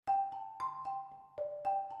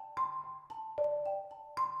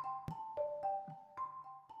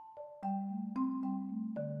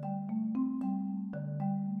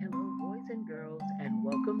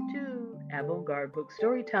welcome to Avant-Garde Book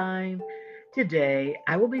Story Time. Today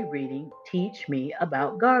I will be reading Teach Me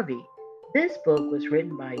About Garvey. This book was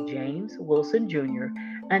written by James Wilson Jr.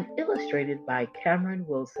 and illustrated by Cameron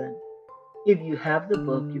Wilson. If you have the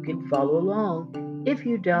book, you can follow along. If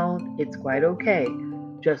you don't, it's quite okay.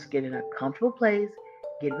 Just get in a comfortable place,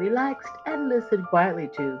 get relaxed, and listen quietly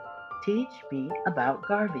to Teach Me About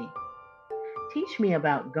Garvey. Teach me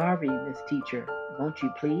about Garvey, Miss Teacher, won't you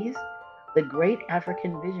please? The great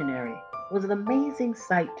African visionary was an amazing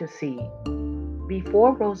sight to see.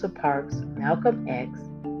 Before Rosa Parks, Malcolm X,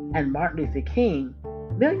 and Martin Luther King,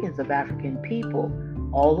 millions of African people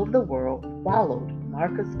all over the world followed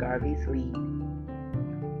Marcus Garvey's lead.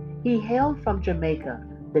 He hailed from Jamaica,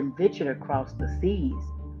 then ventured across the seas,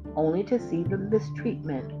 only to see the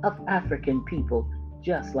mistreatment of African people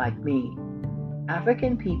just like me.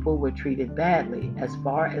 African people were treated badly as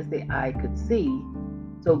far as the eye could see,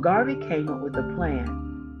 so Garvey came up with a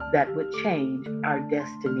plan that would change our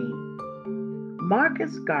destiny.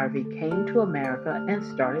 Marcus Garvey came to America and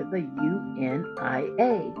started the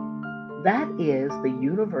UNIA. That is the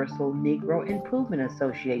Universal Negro Improvement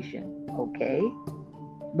Association, okay?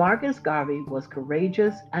 Marcus Garvey was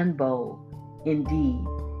courageous and bold. Indeed,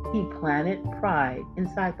 he planted pride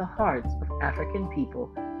inside the hearts of African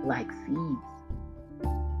people like seeds.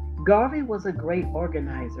 Garvey was a great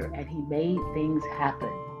organizer and he made things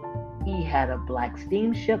happen. He had a black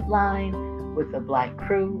steamship line with a black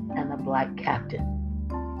crew and a black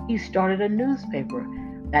captain. He started a newspaper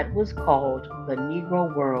that was called the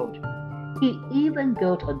Negro World. He even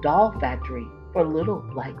built a doll factory for little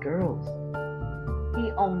black girls.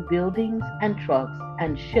 He owned buildings and trucks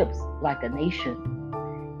and ships like a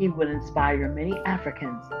nation. He would inspire many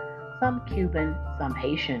Africans, some Cuban, some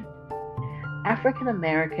Haitian, African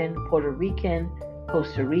American, Puerto Rican,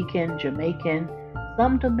 Costa Rican, Jamaican,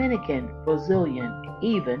 some Dominican, Brazilian,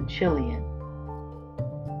 even Chilean.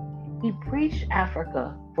 He preached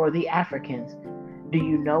Africa for the Africans. Do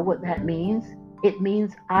you know what that means? It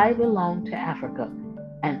means I belong to Africa,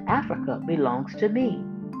 and Africa belongs to me.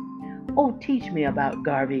 Oh, teach me about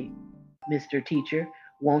Garvey, Mr. Teacher,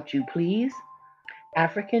 won't you please?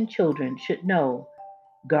 African children should know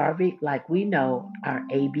Garvey like we know our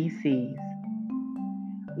ABCs.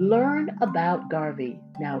 Learn about Garvey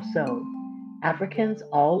now so Africans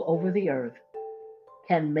all over the earth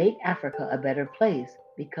can make Africa a better place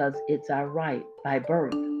because it's our right by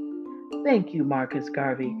birth. Thank you, Marcus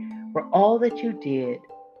Garvey, for all that you did.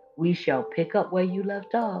 We shall pick up where you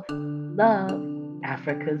left off. Love,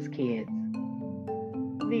 Africa's kids.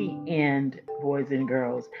 The end, boys and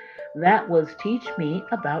girls. That was Teach Me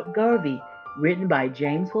About Garvey, written by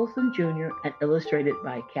James Wilson Jr. and illustrated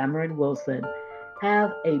by Cameron Wilson.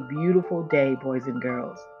 Have a beautiful day, boys and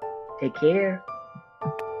girls. Take care.